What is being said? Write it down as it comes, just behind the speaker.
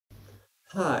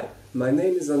Hi, my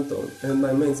name is Anton and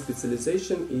my main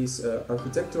specialization is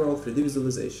architectural 3D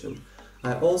visualization.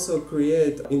 I also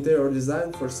create interior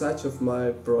design for such of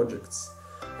my projects.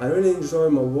 I really enjoy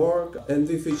my work and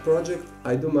with each project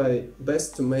I do my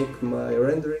best to make my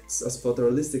renderings as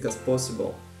photorealistic as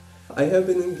possible. I have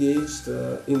been engaged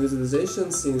in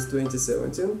visualization since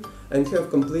 2017 and have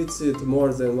completed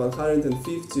more than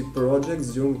 150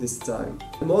 projects during this time.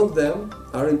 Among them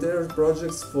are interior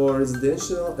projects for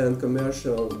residential and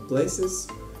commercial places,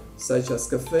 such as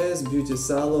cafes, beauty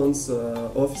salons,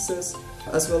 offices,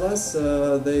 as well as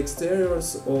the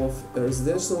exteriors of a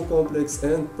residential complex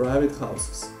and private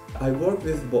houses. I work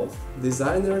with both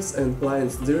designers and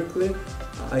clients directly.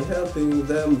 I helping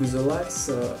them visualize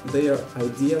their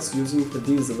ideas using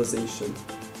 3D visualization.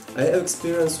 I have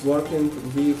experience working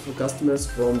with customers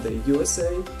from the USA,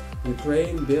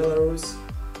 Ukraine, Belarus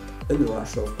and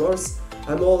Russia, of course.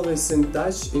 I'm always in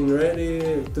touch and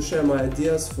ready to share my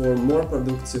ideas for more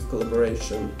productive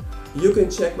collaboration. You can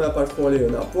check my portfolio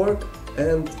on Upwork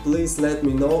and please let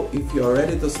me know if you are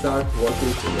ready to start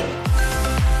working together.